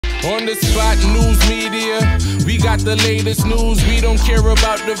On the spot news media, we got the latest news. We don't care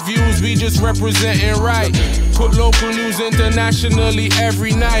about the views, we just representing right. Put local news internationally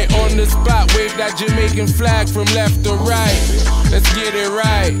every night. On the spot, wave that Jamaican flag from left to right. Let's get it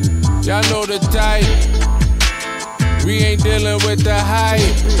right, y'all know the type. We ain't dealing with the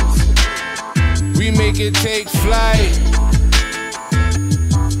hype. We make it take flight.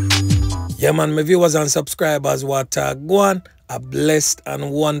 Yeah man, my viewers and subscribers, what go on? A blessed and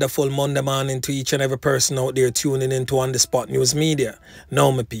wonderful Monday morning to each and every person out there tuning into On The Spot News Media.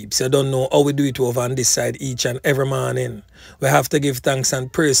 Now my peeps, you don't know how we do it over on this side each and every morning. We have to give thanks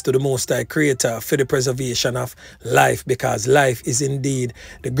and praise to the Most High Creator for the preservation of life, because life is indeed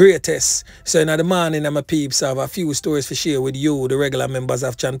the greatest. So in the morning, my peeps, I have a few stories to share with you, the regular members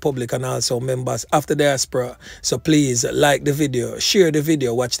of Chan Public and also members of the diaspora. So please like the video, share the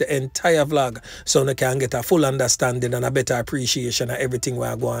video, watch the entire vlog so you can get a full understanding and a better appreciation of everything we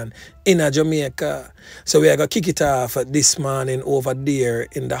are going in Jamaica. So we are going to kick it off this morning over there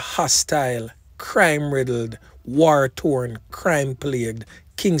in the hostile, crime-riddled, war-torn, crime-plagued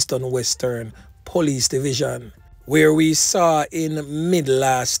Kingston Western Police Division, where we saw in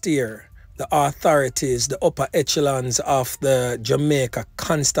mid-last year the authorities, the upper echelons of the Jamaica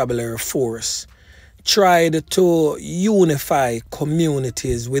Constabulary Force, tried to unify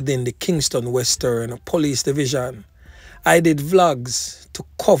communities within the Kingston Western Police Division. I did vlogs to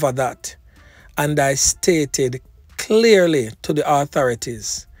cover that, and I stated clearly to the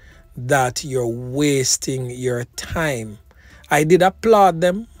authorities that you're wasting your time. I did applaud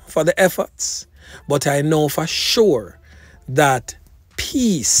them for the efforts, but I know for sure that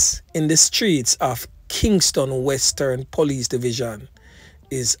peace in the streets of Kingston Western Police Division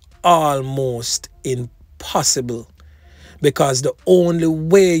is almost impossible, because the only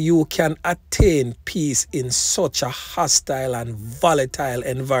way you can attain peace in such a hostile and volatile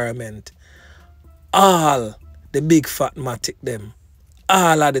environment, all the big fat matic them,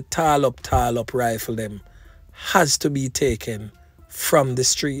 all of the tall up rifle them has to be taken from the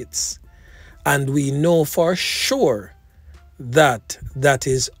streets. And we know for sure that that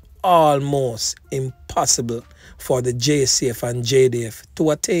is almost impossible for the JCF and JDF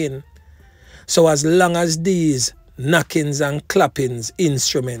to attain. So as long as these knockings and clappings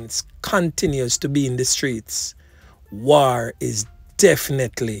instruments continues to be in the streets, war is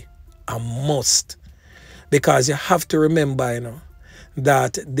definitely a must. Because you have to remember, you know,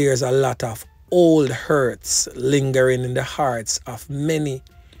 that there's a lot of old hurts lingering in the hearts of many.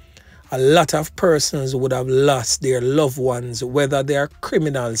 A lot of persons would have lost their loved ones, whether they are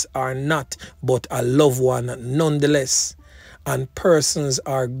criminals or not, but a loved one nonetheless. And persons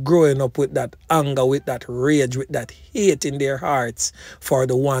are growing up with that anger, with that rage, with that hate in their hearts for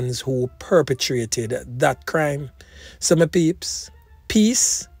the ones who perpetrated that crime. So my peeps,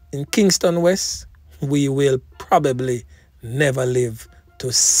 peace in Kingston West, we will probably never live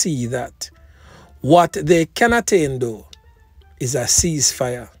to see that. What they can attain though is a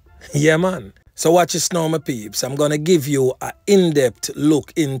ceasefire. Yeah man. So watch this now my peeps. I'm going to give you an in-depth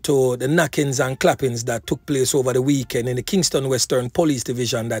look into the knockings and clappings that took place over the weekend in the Kingston Western Police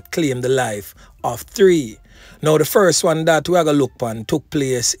Division that claimed the life of 3. Now the first one that we're going to look on took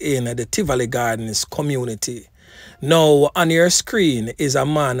place in the Tivoli Gardens community. Now on your screen is a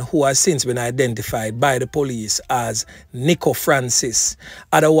man who has since been identified by the police as Nico Francis,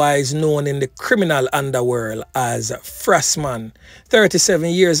 otherwise known in the criminal underworld as Frass man,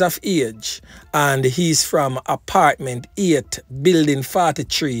 37 years of age, and he's from apartment 8, building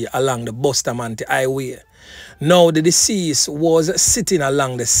 43 along the Bustamante Highway. Now the deceased was sitting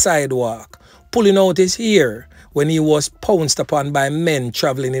along the sidewalk, pulling out his hair, when he was pounced upon by men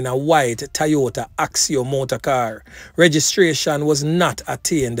traveling in a white Toyota Axio motor car. Registration was not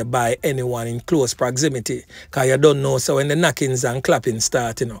attained by anyone in close proximity, because you don't know, so when the knockings and clapping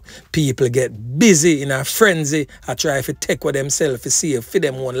start, you know, people get busy in a frenzy. I try to take with themselves to see for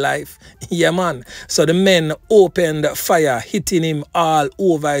them own life. Yeah man. So the men opened fire, hitting him all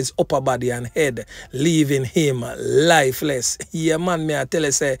over his upper body and head, leaving him lifeless. Yeah man, me I tell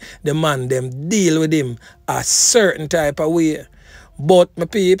you, say the man them deal with him a certain type of way. But my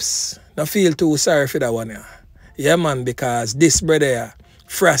peeps, I feel too sorry for that one. Yeah man, because this brother,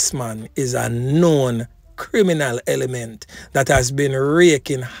 Frass man, is a known criminal element that has been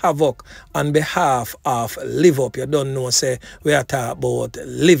wreaking havoc on behalf of Live Up. You don't know, say, we are talking about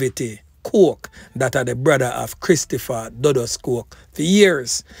Livity Coke, that are the brother of Christopher Dodos Coke for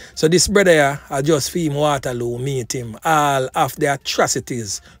years. So this brother, I just feel him Waterloo meet him, all of the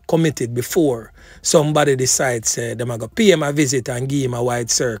atrocities committed before. Somebody decides, say, them are going to pay him a visit and give him a wide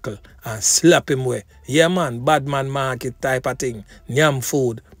circle and slap him away. Yeah man, bad man market type of thing. Nyam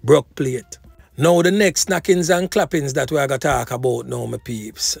food, broke plate. Now the next knockings and clappings that we are going to talk about now, my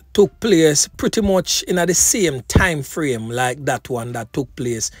peeps, took place pretty much in the same time frame like that one that took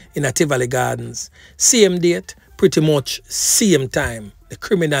place in a Tivoli Gardens. Same date, pretty much same time. The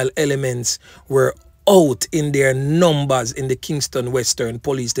criminal elements were out in their numbers in the Kingston Western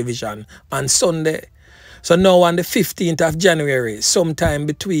Police Division on Sunday. So now on the 15th of January, sometime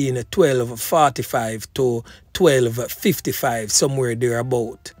between 12:45 to 12:55, somewhere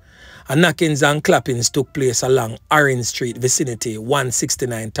thereabout, knockings and clappings took place along Orange Street vicinity,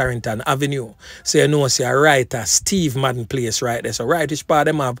 169 Tarrington Avenue. So you know, say right at Steve Madden place right there. So rightish part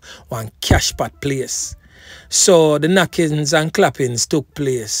them have one cash pot place. So the knockings and clappings took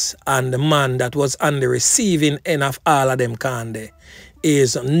place, and the man that was on the receiving end of all of them candy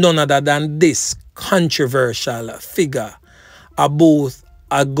is none other than this controversial figure, both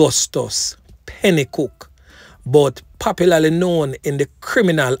Augustus Pennycook, but popularly known in the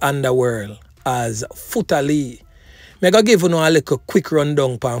criminal underworld as Foota. I'm going to give you a little quick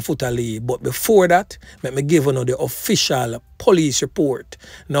rundown on Foota, but before that, let me give you the official police report.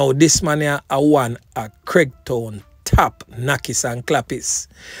 Now, this man here a one at Craigtown top Nakis and Clappis.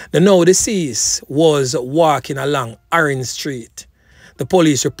 The deceased was walking along Orange Street, the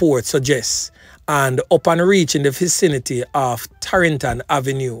police report suggests, and upon reaching the vicinity of Tarrington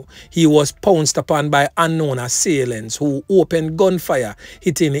Avenue, he was pounced upon by unknown assailants who opened gunfire,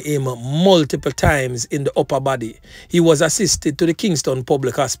 hitting him multiple times in the upper body. He was assisted to the Kingston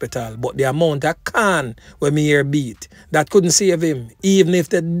Public Hospital, but the amount of can when me hear beat, that couldn't save him. Even if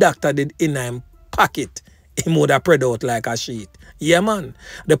the doctor did in him pocket, he would have spread out like a sheet. Yeah, man.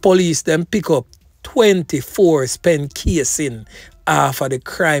 The police then pick up 24 spent casing off of the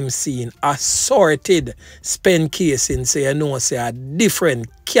crime scene, assorted spent casing, so you know, say a different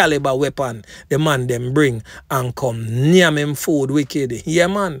caliber weapon the man them bring and come near him food wicked. Yeah,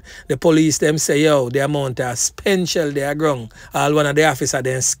 man. The police them say, yo, the amount of spent shell they are ground. All one of the officers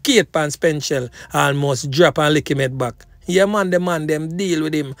then skate pan spent shell, almost drop and lick him head back. Yeah, man, the man them deal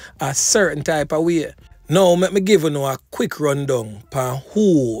with him a certain type of way. Now, let me give you a quick rundown on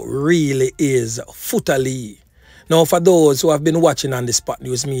who really is Foota. Now, for those who have been watching On The Spot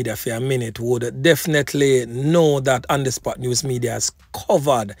News Media for a minute would definitely know that On The Spot News Media has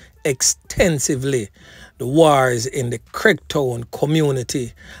covered extensively the wars in the Craigtown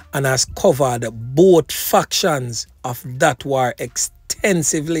community and has covered both factions of that war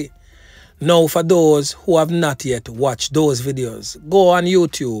extensively. Now, for those who have not yet watched those videos, go on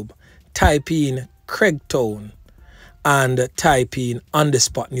YouTube, type in Craigtown and type in On The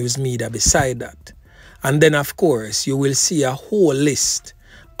Spot News Media beside that. And then, of course, you will see a whole list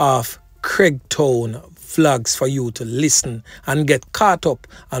of Craigtown vlogs for you to listen and get caught up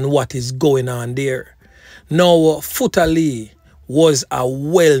on what is going on there. Now, Foota was a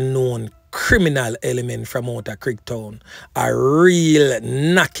well-known criminal element from out of Craigtown. A real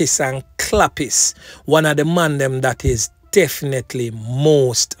Nakis and Clappis. One of the man them that is definitely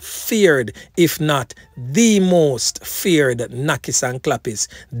most feared, if not the most feared Nakis and Clappis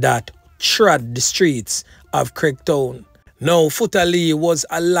that trod the streets of Craigtown. Now, Foota was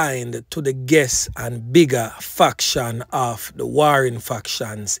aligned to the guest and bigger faction of the warring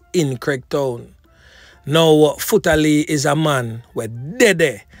factions in Craigtown. Now, Foota is a man who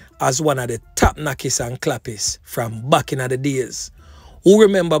dead as one of the top Nakis and Clappis from back in the days. Who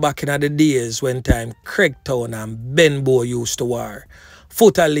remember back in the days when time Craigtown and Benbow used to war?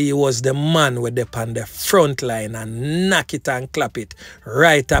 Foota was the man with up on the front line and knock it and clap it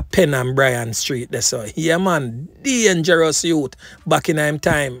right at Penn and Bryan Street. That's so yeah, man, dangerous youth back in him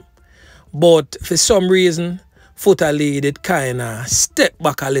time. But for some reason, Foota did kinda step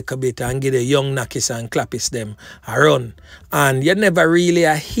back a little bit and give the young Nakis and Clappis them a run. And you never really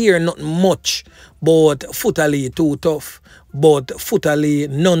hear nothing much but Foota too tough. But Foota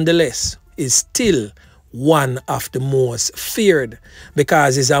nonetheless is still one of the most feared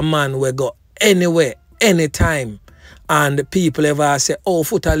because he's a man who go anywhere, anytime. And people ever say, oh,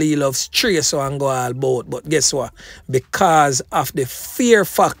 Foota loves stray so and go all about. But guess what? Because of the fear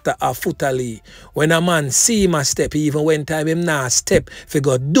factor of Foota, when a man see him a step, even when time him not step, if he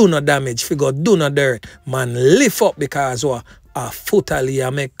go do no damage, if he go do no dirt, man lift up because what? A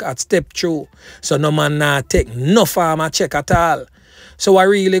Foota make a step through. So no man not take no farmer check at all. So what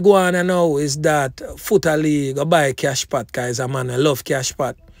really go on now is that Foota go buy cash pot because a man love cash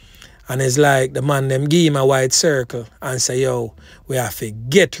pot. And it's like the man them give him a wide circle and say, yo, we have to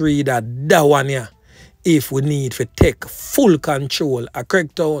get rid of that one here if we need to take full control of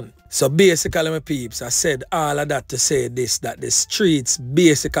Craigtown. So basically, my peeps, I said all of that to say this, that the streets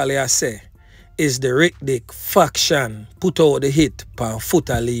basically I say is the Rick Dick faction put out the hit on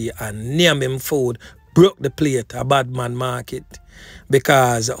Foota and name him food broke the plate a bad man market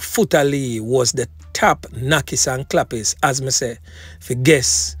because Foota was the top knockers and clappers, as me say, for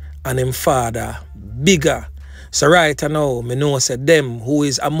guess and him father bigger. So right now, me know say them who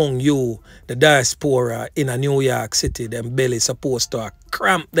is among you, the diaspora in a New York City, them belly supposed to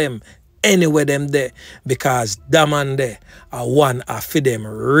cramp them anywhere them there because that man there are one of them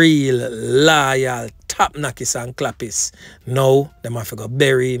real loyal top knockers and clappers. Now, them have to go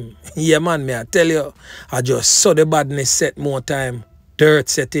bury him. Yeah man, me I tell you, I just saw the badness set more time. Dirt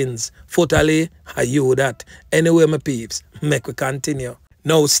settings. Foota, are you that? Anyway, my peeps, make we continue.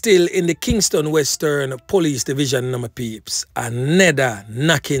 Now, still in the Kingston Western Police Division, my peeps, another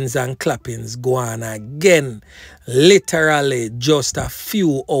knockings and clappings go on again. Literally just a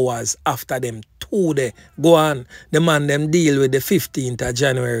few hours after them two day go on. The man them deal with the 15th of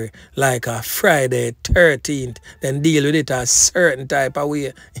January like a Friday 13th. Then deal with it a certain type of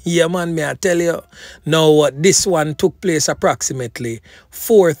way. Yeah man, me I tell you. Now, this one took place approximately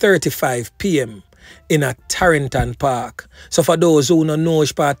 4:35 p.m. in a Tarrington Park. So for those who don't know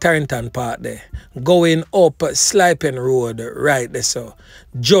which part Tarrington Park there, going up Sliping Road right there, so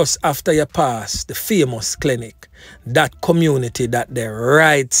just after you pass the famous clinic, that community that the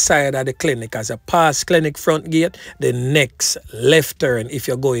right side of the clinic, as a pass clinic front gate, the next left turn if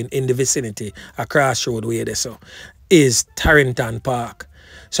you're going in the vicinity across road way there, so is Tarrington Park.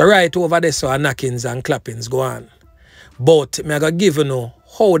 So right over there, so knockings and clappings go on. But me I gotta give you know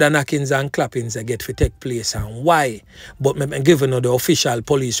how the knockings and clappings get to take place and why. But I'm giving you the official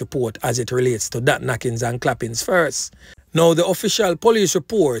police report as it relates to that knockings and clappings first. Now, the official police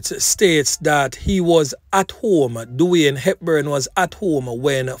report states that he was at home, Dwayne Hepburn was at home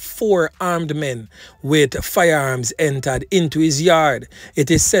when 4 armed men with firearms entered into his yard.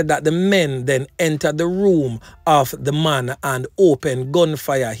 It is said that the men then entered the room of the man and opened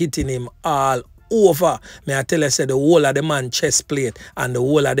gunfire, hitting him all over. May I tell you, say the whole of the man chest plate and the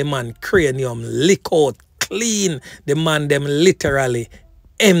whole of the man cranium lick out clean. The man them literally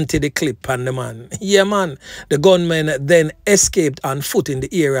empty the clip on the man. Yeah man, the gunman then escaped on foot in the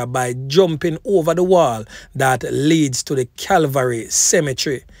area by jumping over the wall that leads to the Calvary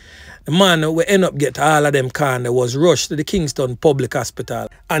Cemetery. The man who end up get all of them kind was rushed to the Kingston Public Hospital,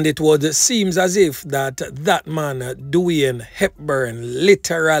 and it seems as if that man Dwayne Hepburn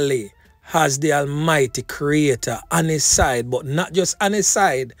literally has the Almighty Creator on his side, but not just on his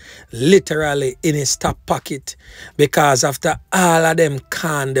side, literally in his top pocket. Because after all of them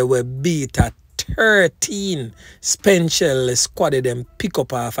can, they were beat at 13. Spenchel squadded them pick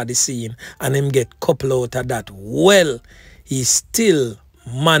up off of the scene and him get couple out of that. Well, he still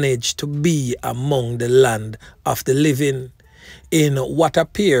managed to be among the land of the living in what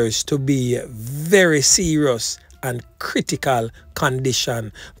appears to be very serious and critical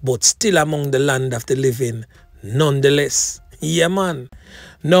condition, but still among the land of the living nonetheless. Yeah man.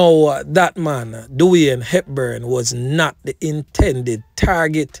 Now that man, Dwayne Hepburn, was not the intended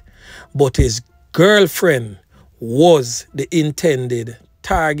target, but his girlfriend was the intended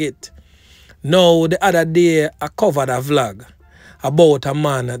target. Now the other day I covered a vlog about a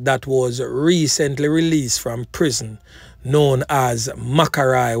man that was recently released from prison known as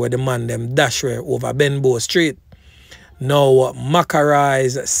Macarai, where the man them dash over Benbow Street. Now,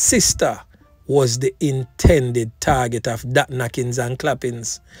 Macarai's sister was the intended target of that knockings and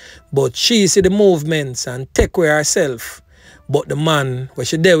clappings. But she see the movements and take away herself. But the man where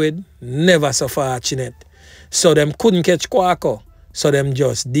she dealt with never so fortunate. So them couldn't catch Quaco. So them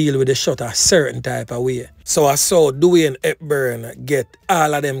just deal with the shot a certain type of way. So I saw Dwayne Hepburn get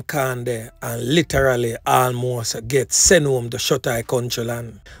all of them can there and literally almost get sent home to Shottai country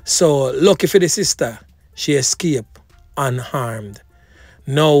land. So lucky for the sister, she escaped unharmed.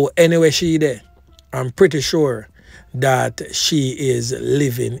 Now, anyway she there, I'm pretty sure that she is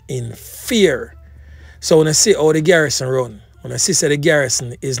living in fear. So when I see how the garrison run, when I see the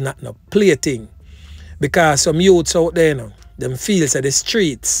garrison is not no plaything, because some youths out there now, them feels that the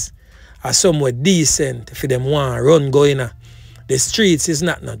streets are somewhere decent if them want to run going on. The streets is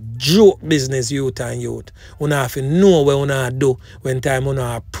not no joke business, youth and youth. You have to know what you do when time you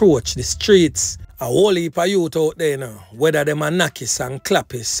approach the streets. A whole heap of youth out there now, whether them are knockers and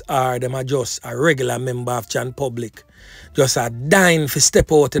clappers or them are just a regular member of Jan Public, just a dying for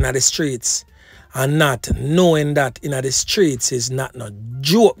step out in the streets and not knowing that in the streets is not no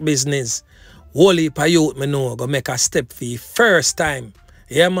joke business. Whole heap of youth me know go make a step for the first time.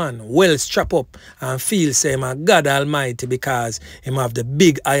 Yeah man, well strap up and feel say my God Almighty because him have the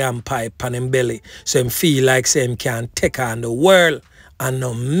big iron pipe on him belly. So him feel like say him can take on the world. and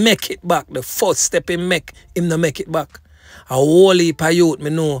no make it back. The first step him no make it back. A whole heap of youth me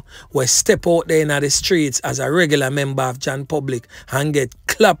know will step out there in the streets as a regular member of John Public and get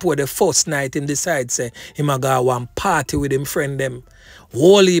ClapWeh the first night him decide say him a go one party with him friend them.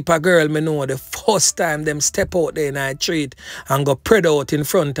 Whole heap of girl me know the first time them step out there in the street and go spread out in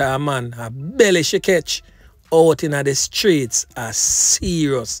front of a man, a belly she catch out in the streets, a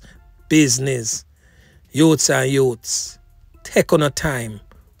serious business. Youths and youths, take on a time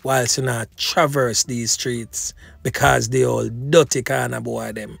whilst you not traverse these streets because they all dirty kind of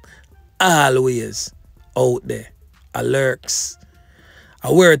boy them. Always out there, a lurks.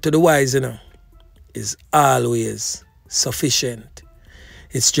 A word to the wise, is always sufficient.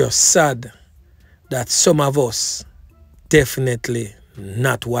 It's just sad that some of us definitely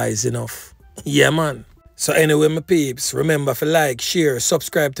not wise enough. Yeah, man. So anyway, my peeps, remember to like, share,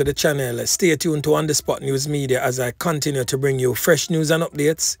 subscribe to the channel. Stay tuned to On The Spot News Media as I continue to bring you fresh news and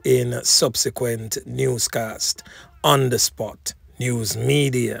updates in subsequent newscast. On The Spot News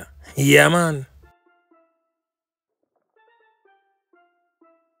Media. Yeah, man.